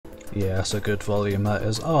Yeah, that's a good volume that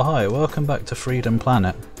is. Oh hi, welcome back to Freedom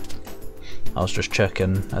Planet. I was just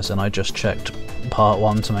checking, as in I just checked part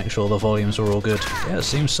 1 to make sure the volumes were all good. Yeah, it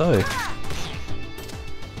seems so.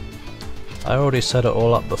 I already set it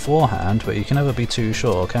all up beforehand, but you can never be too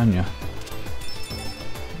sure, can you?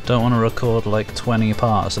 Don't want to record like 20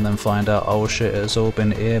 parts and then find out, oh shit, it's all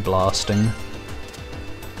been ear blasting.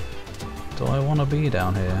 Do I want to be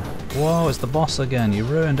down here? Whoa, it's the boss again, you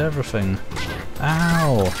ruined everything.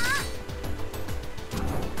 Ow!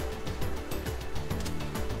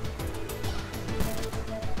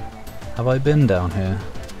 Have I been down here?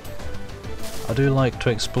 I do like to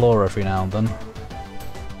explore every now and then.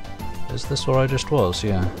 Is this where I just was?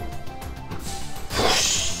 Yeah.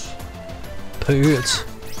 Poot!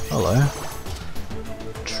 Hello.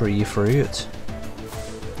 Tree fruit.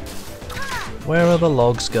 Where are the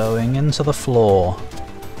logs going? Into the floor.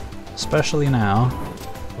 Especially now.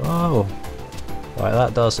 Whoa. Right,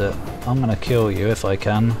 that does it. I'm gonna kill you if I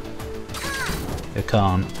can. You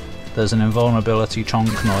can't. There's an invulnerability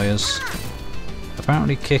chonk noise.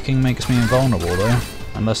 Apparently kicking makes me invulnerable though.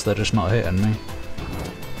 Unless they're just not hitting me.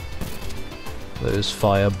 Those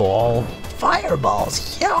fireballs,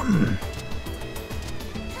 yum!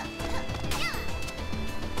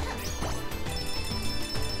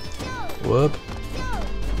 Whoop.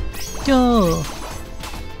 Yo!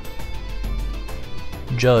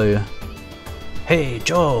 Joe. Hey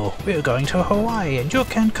Joe, we're going to Hawaii and you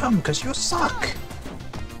can't come because you suck!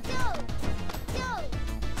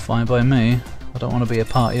 Fine by me. I don't want to be a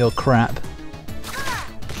part of your crap.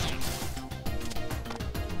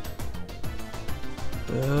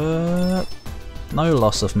 No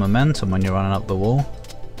loss of momentum when you're running up the wall.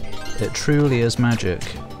 It truly is magic.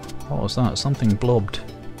 What was that? Something blobbed.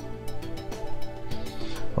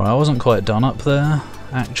 Right, I wasn't quite done up there,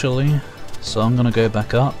 actually, so I'm gonna go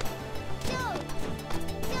back up.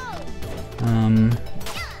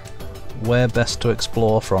 Where best to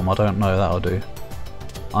explore from, I don't know, that'll do.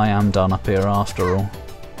 I am done up here after all.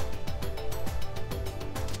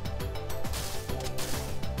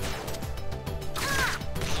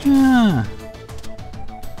 Yeah.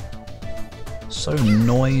 So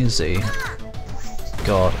noisy.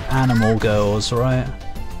 God, animal girls, right?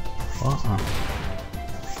 What?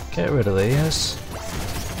 Get rid of these.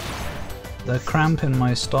 They're cramping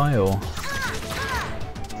my style.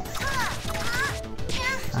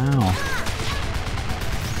 Ow.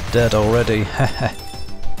 Dead already, heh.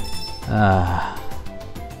 Ah.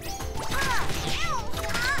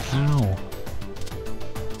 Ow.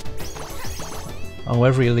 Oh,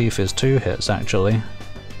 every leaf is 2 hits actually.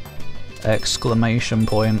 Exclamation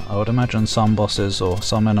point. I would imagine some bosses or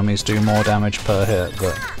some enemies do more damage per hit,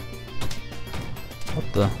 but...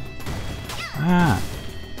 What the... Ah!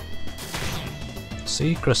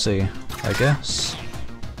 Secrecy, I guess.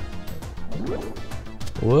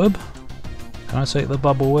 Whoop! Can I take the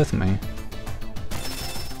bubble with me?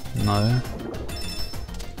 No.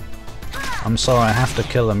 I'm sorry, I have to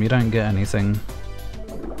kill him, you don't get anything.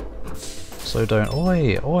 So don't...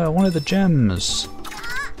 Oi! Oi, I wanted the gems!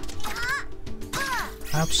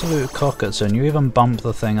 Absolute cockatoo, you even bump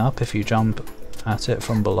the thing up if you jump at it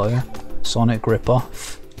from below. Sonic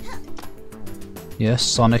ripoff. Yes,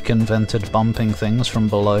 Sonic invented bumping things from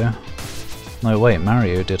below. No wait,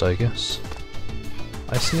 Mario did, I guess.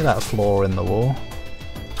 I see that flaw in the wall.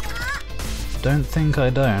 Don't think I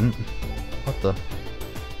don't. What the...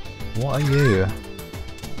 What are you?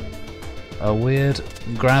 A weird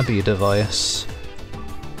grabby device.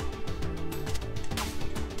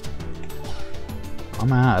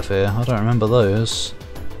 I'm out of here, I don't remember those.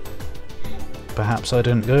 Perhaps I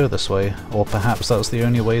didn't go this way, or perhaps that's the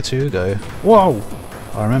only way to go. Whoa!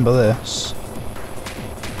 I remember this.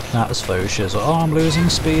 That's faux shizzle. Oh, I'm losing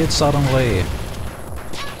speed suddenly!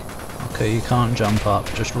 Okay, you can't jump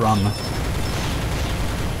up, just run.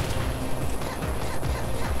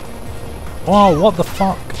 Whoa, what the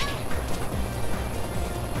fuck?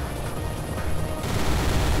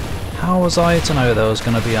 How was I to know there was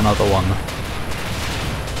going to be another one?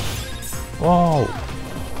 Whoa!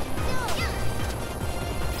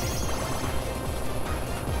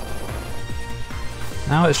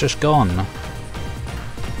 Now it's just gone.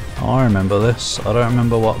 Oh, I remember this. I don't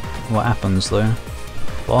remember what happens though.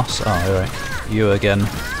 Boss? Oh, right. You again.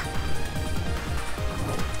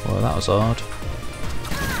 Well, that was odd.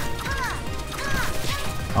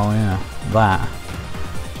 Oh yeah, that.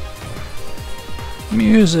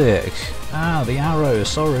 Music! Ah, the arrow,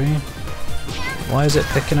 sorry. Why is it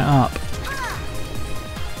picking it up?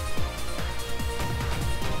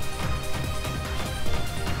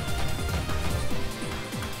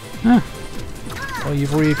 Huh. Oh,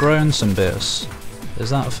 you've regrown some bits. Is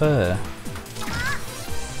that fair?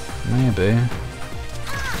 Maybe.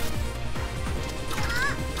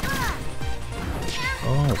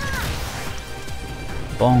 Oh.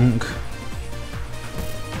 Bonk.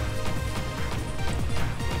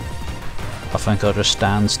 I think I'll just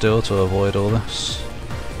stand still to avoid all this.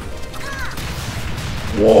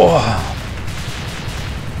 Whoa!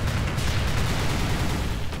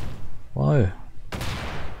 Whoa.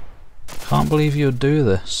 Can't believe you'd do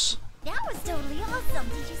this. That was totally awesome.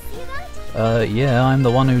 Did you see that? Yeah, I'm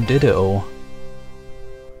the one who did it all.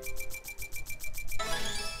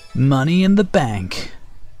 Money in the bank.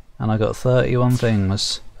 And I got 31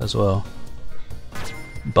 things as well.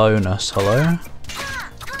 Bonus, hello?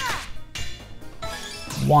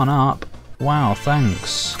 1 up. Wow,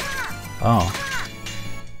 thanks. Oh.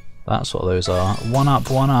 That's what those are. 1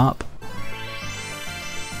 up, 1 up.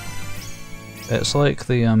 It's like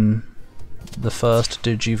the first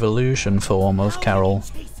Digivolution form of Carol.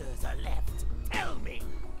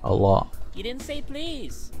 A lot. You didn't say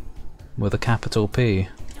please. With a capital P.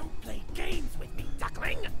 Don't play games with me,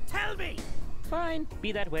 duckling. Tell me. Fine,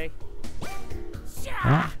 be that way.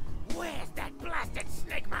 What? Where's that blasted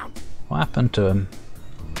snake mount? What happened to him?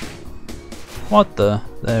 What the?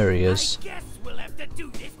 There he is. I guess we'll have to do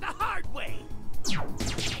this the hard way.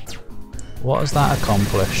 What has that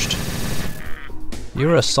accomplished?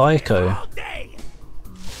 You're a psycho. All day.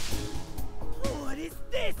 What is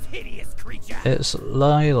this hideous creature? It's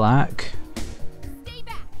Lilac. Stay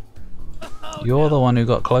back. Oh, You're the no. one who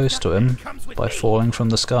got close to him Comes with by me. falling from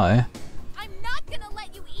the sky. I'm not gonna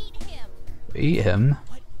let you eat him. Eat him?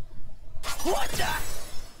 What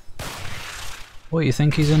the? What, you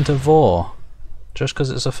think he's into vor? Just because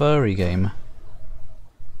it's a furry game?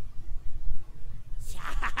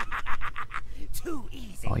 Too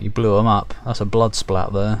easy. Oh, you blew him up. That's a blood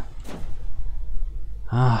splat there.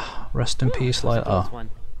 Ah, rest in peace, That was a Lilac. close one.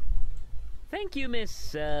 Thank you,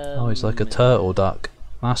 Miss. Oh, he's like a turtle duck.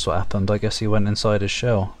 That's what happened. I guess he went inside his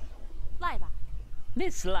shell. Lilac.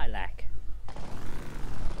 Miss Lilac.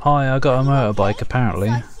 Hi, I got a motorbike Okay? apparently.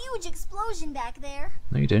 Saw a huge explosion back there.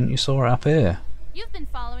 No, you didn't. You saw it up here. You've been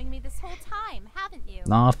following me this whole time, haven't you?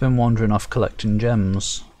 No, I've been wandering off collecting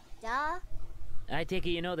gems. Duh. I take it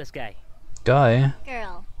you know this guy. Guy?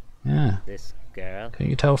 Girl. Yeah. This girl. Can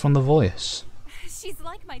you tell from the voice? She's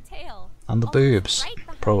like my tail. And the Almost boobs, right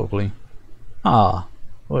behind- probably. Ah,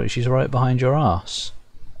 what, she's right behind your ass.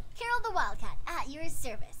 Carol the Wildcat, at your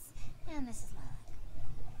service. And Mrs. Lilac.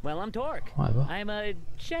 Well, I'm Torque. Whatever. I'm a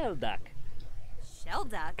shell duck. Shell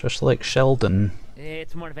duck. Just like Sheldon.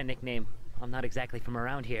 It's more of a nickname. I'm not exactly from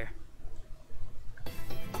around here.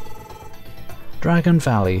 Dragon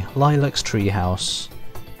Valley, Lilac's treehouse.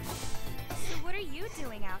 So what are you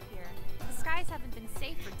doing out here? The skies haven't been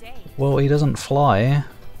safe for days. Well, he doesn't fly,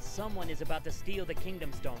 Someone is about to steal the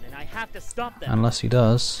Kingdom Stone, and I have to stop them. unless he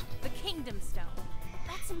does. The Kingdom Stone.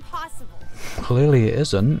 That's impossible. Clearly it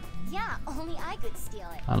isn't, Yeah, only I could steal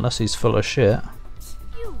it. unless he's full of shit.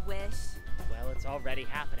 You wish. Well, it's already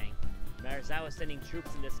happening. Marizawa's sending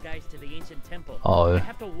troops in disguise to the ancient temple. Oh. I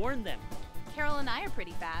have to warn them. Carol and I are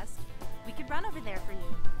pretty fast. We could run over there for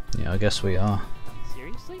you. Yeah, I guess we are.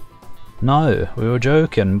 Seriously? No, we were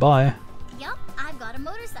joking, bye. Yup, I've got a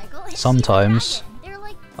motorcycle. and she's a Sometimes. dragon. They're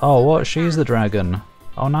like Oh, what? super She's the fast. dragon.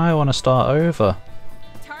 Oh, now I want to start over.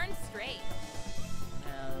 Turn straight.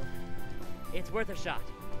 Well, it's worth a shot.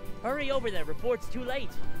 Hurry over there before it's too late.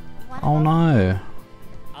 What Oh about- no.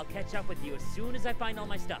 I'll catch up with you as soon as I find all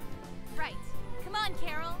my stuff. Right. Come on,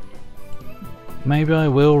 Carol. Maybe I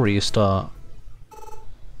will restart.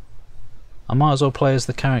 I might as well play as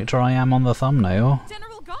the character I am on the thumbnail.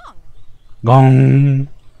 General Gong. Gong!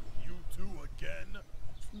 You two again?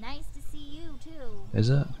 Nice to see you too. Is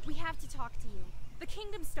it? We have to talk to you. The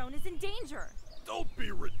Kingdom Stone is in danger. Don't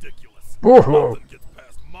be ridiculous. Oh. Nothing gets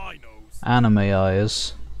past my nose. Anime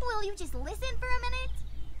eyes. Will you just listen for a minute?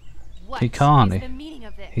 What He can't. is the meaning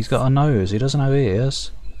of this? He's got a nose. He doesn't have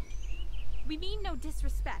ears. We mean no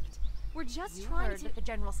disrespect. We're just You trying heard to. what the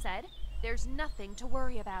general said. There's nothing to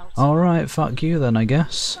worry about. Alright, fuck you then, I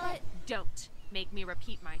guess. But don't make me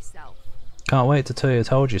repeat myself. Can't wait to tell you I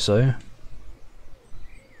told you so.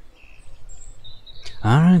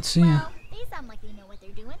 Alright, see ya. Well, they sound like they know what they're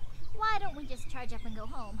doing. Why don't we just charge up and go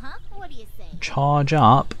home, huh? What do you say? Charge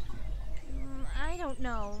up. I don't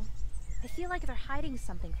know. I feel like they're hiding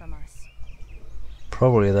something from us.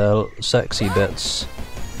 Probably their sexy bits.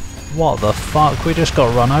 What the fuck? We just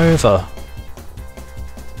got run over.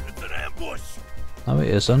 It's an ambush! No, it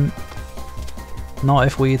isn't. Not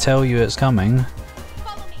if we tell you it's coming,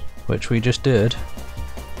 Follow me. which we just did.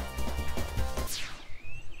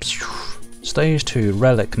 Stage 2,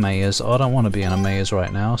 Relic Maze. I don't want to be in a maze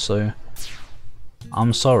right now, so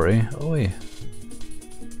I'm sorry. Oi.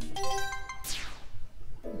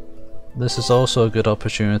 This is also a good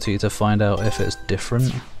opportunity to find out if it's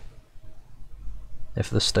different. If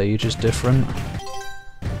the stage is different.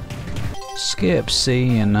 Skip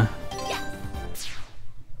scene.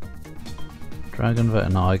 Dragon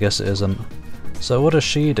Vet? No, I guess it isn't. So what does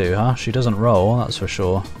she do, huh? She doesn't roll, that's for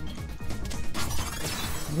sure.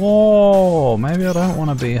 Whoa! Maybe I don't want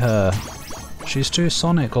to be her. She's too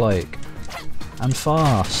Sonic-like. And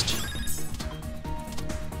fast.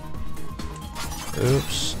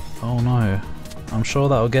 Oops. Oh no. I'm sure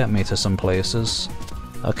that'll get me to some places.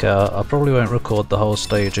 Okay, I probably won't record the whole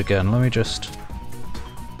stage again. Let me just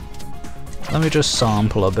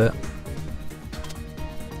sample a bit.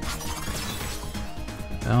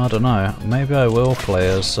 I don't know. Maybe I will play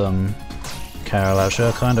as Carol. Actually,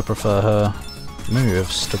 I kind of prefer her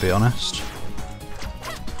moves, to be honest.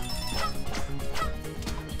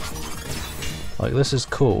 Like, this is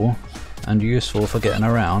cool and useful for getting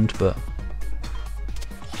around, but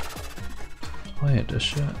wait, does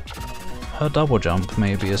she? Her double jump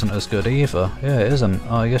maybe isn't as good either. Yeah, it isn't.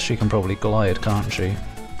 Oh, I guess she can probably glide, can't she?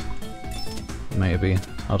 Maybe.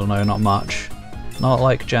 I don't know, not much. Not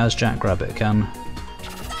like Jazz Jackrabbit can.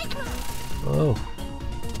 Oh.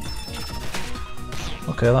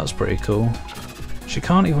 Okay, that's pretty cool. She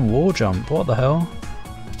can't even wall jump, what the hell?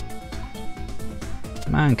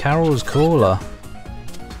 Man, Carol's cooler.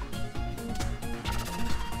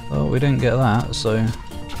 Oh, we didn't get that, so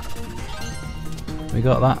we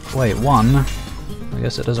got that. Wait, one? I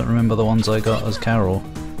guess it doesn't remember the ones I got as Carol.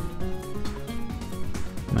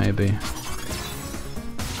 Maybe.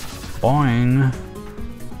 Boing!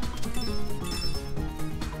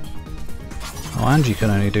 Oh, and you can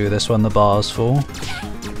only do this when the bars fall.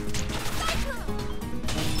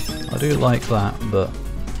 I do like that, but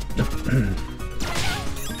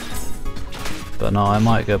but no, I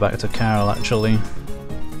might go back to Carol actually.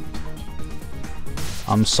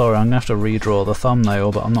 I'm sorry, I'm gonna have to redraw the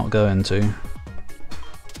thumbnail, but I'm not going to.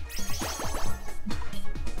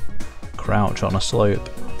 Crouch on a slope.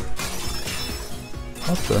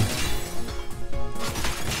 What the?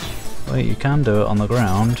 Wait, you can do it on the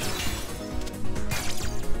ground.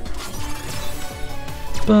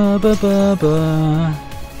 Ba ba ba ba.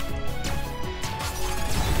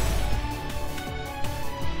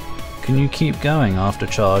 Can you keep going after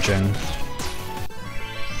charging?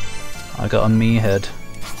 I got a me head.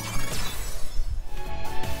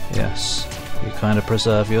 Yes, you kind of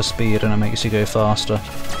preserve your speed and it makes you go faster.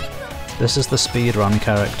 This is the speedrun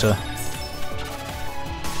character.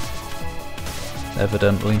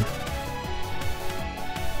 Evidently.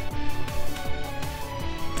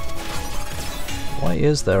 Why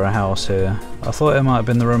is there a house here? I thought it might have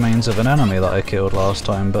been the remains of an enemy that I killed last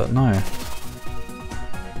time, but no.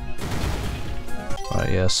 Right,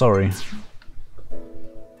 yeah, sorry.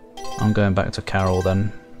 I'm going back to Carol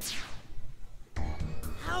then.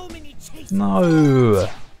 No!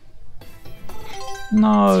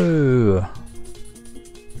 No!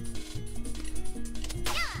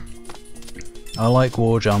 I like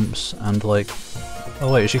wall jumps and like...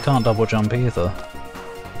 Oh wait, she can't double jump either.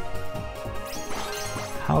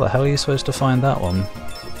 How the hell are you supposed to find that one?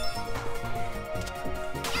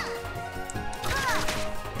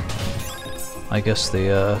 I guess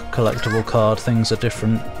the collectible card things are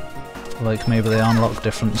different. Like maybe they unlock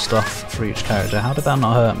different stuff for each character. How did that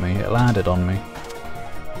not hurt me? It landed on me.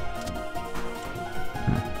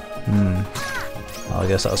 Oh, I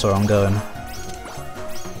guess that's where I'm going.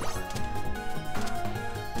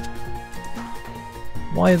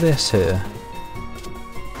 Why this here?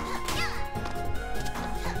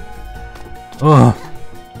 Ugh!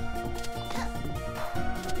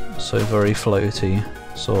 So very floaty,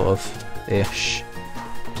 sort of, ish.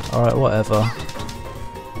 Alright, whatever.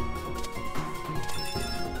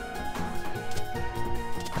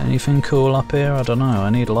 Anything cool up here? I don't know, I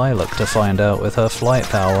need Lilac to find out with her flight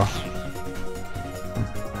power.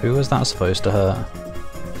 Who was that supposed to hurt?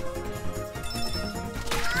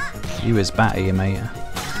 You is batty, mate.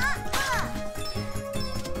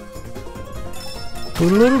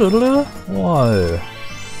 Whoa.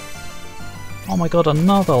 Oh my god,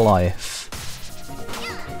 another life.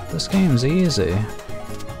 This game's easy.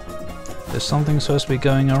 There's something supposed to be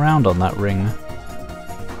going around on that ring.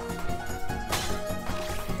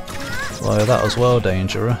 Whoa, that was well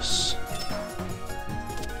dangerous.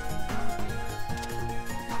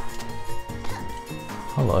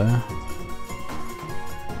 Hello.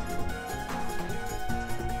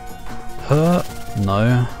 Hurt?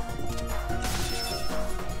 No.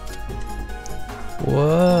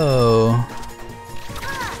 Whoa.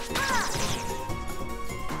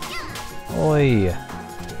 Oi!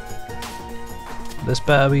 This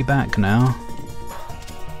better be back now.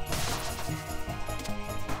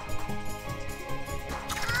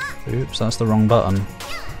 Oops, that's the wrong button.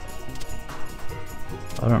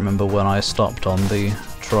 I don't remember when I stopped on the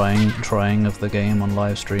trying of the game on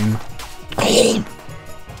live stream.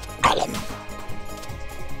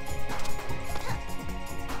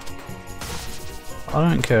 I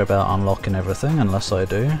don't care about unlocking everything unless I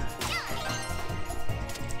do.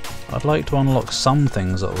 I'd like to unlock some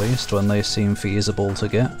things at least when they seem feasible to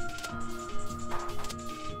get.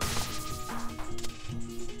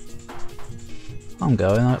 I'm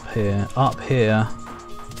going up here,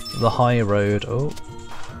 the high road. Oh,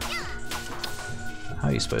 how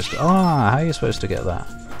are you supposed to? How are you supposed to get that?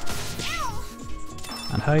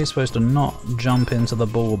 And how are you supposed to not jump into the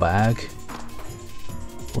ball bag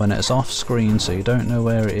when it's off screen so you don't know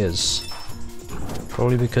where it is?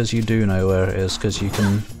 Probably because you do know where it is, because you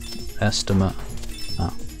can estimate.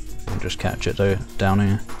 Ah, you can just catch it down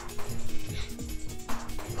here.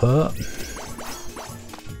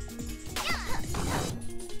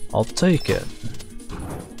 I'll take it.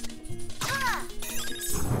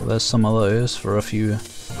 Well, there's some of those for a few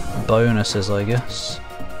bonuses, I guess.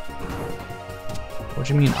 What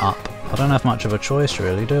do you mean up? I don't have much of a choice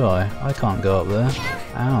really, do I? I can't go up there.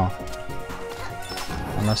 Ow.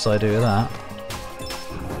 Unless I do that.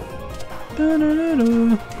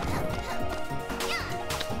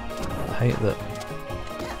 I hate that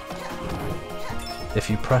if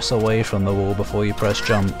you press away from the wall before you press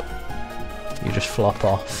jump, you just flop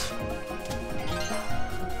off.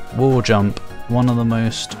 Wall jump, one of the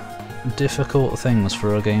most difficult things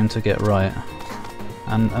for a game to get right.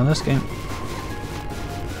 And this game...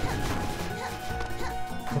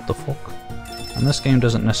 What the fuck? And this game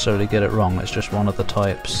doesn't necessarily get it wrong, it's just one of the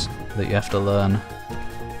types that you have to learn.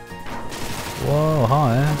 Whoa,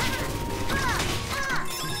 hi.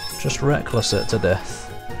 Just reckless it to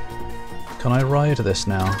death. Can I ride this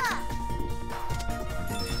now?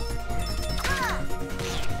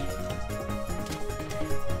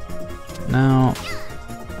 Now,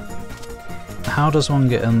 how does one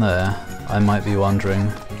get in there? I might be wondering.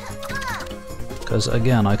 Because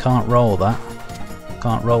again, I can't roll that.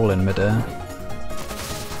 Can't roll in midair.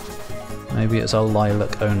 Maybe it's a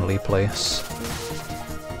lilac only place.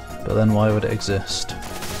 But then why would it exist?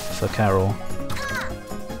 For Carol.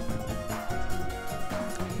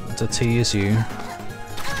 To tease you.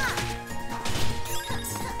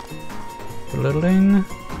 Bling.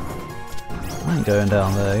 I ain't going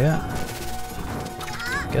down there yet.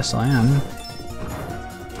 Guess I am.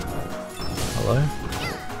 Hello?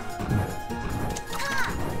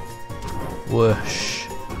 Whoosh.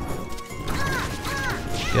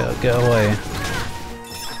 Get away.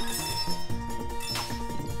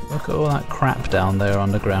 Look at all that crap down there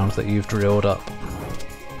underground that you've drilled up.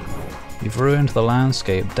 You've ruined the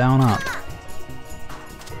landscape. Down up.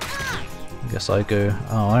 I guess I go...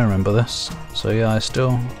 Oh, I remember this. So yeah, I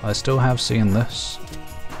still have seen this.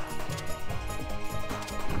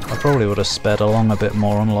 I probably would have sped along a bit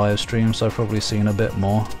more on live stream, so I've probably seen a bit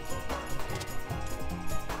more.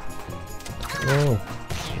 Whoa,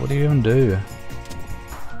 what do you even do?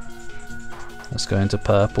 Let's go into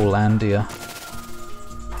Purple Landia.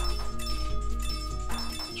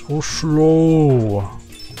 So slow!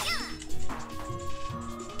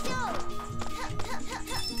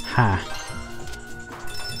 Ha!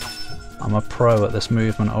 I'm a pro at this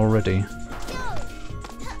movement already.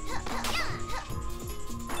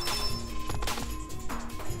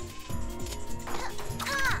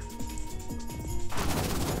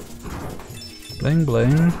 Bling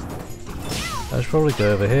bling. I should probably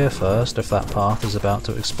go over here first if that path is about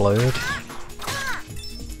to explode.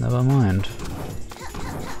 Never mind.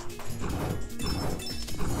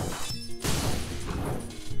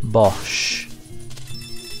 Bosh.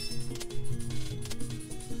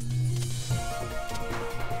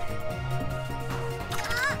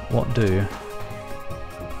 What do?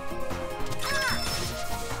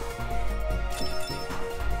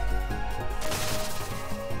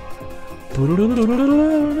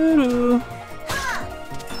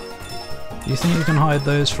 You think you can hide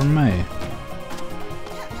those from me?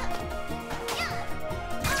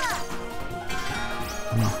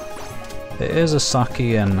 It is a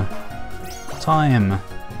Sakian. Time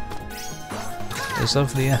is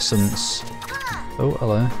of the essence. Oh,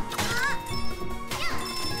 hello.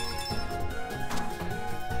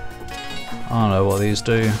 I don't know what these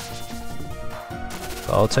do,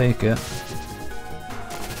 but I'll take it.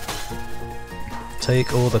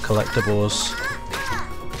 Take all the collectibles.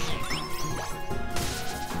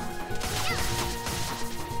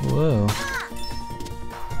 Whoa.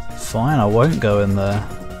 Fine, I won't go in there.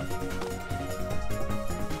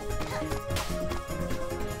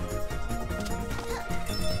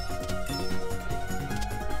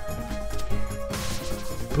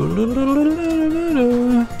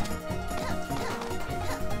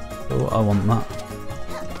 Oh, I want that.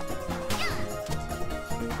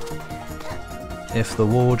 If the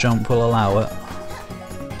wall jump will allow it,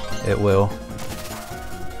 it will.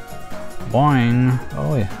 Boing!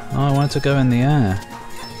 Oh yeah, no, I wanted to go in the air.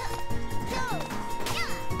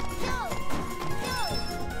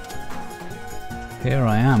 Here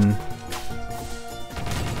I am.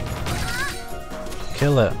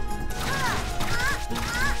 Kill it.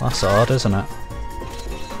 That's hard, isn't it?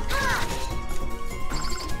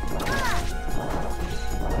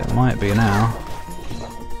 It might be now.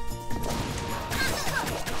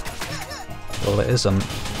 Well, it isn't.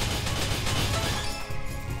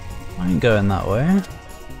 I ain't going that way.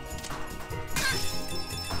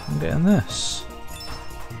 I'm getting this.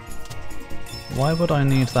 Why would I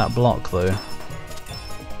need that block though?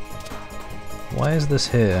 Why is this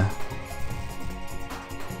here?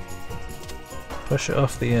 Push it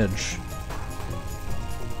off the edge.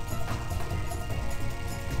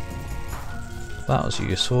 That was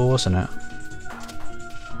useful, wasn't it?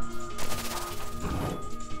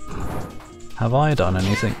 Have I done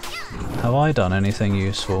anything? Have I done anything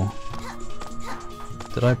useful?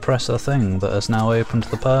 Did I press a thing that has now opened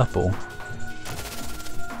the purple?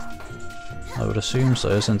 I would assume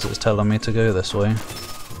so, since it's telling me to go this way.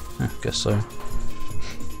 Yeah, guess so.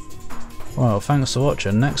 Well, thanks for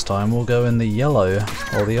watching. Next time we'll go in the yellow,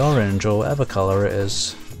 or the orange, or whatever colour it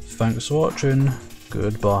is. Thanks for watching.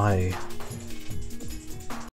 Goodbye.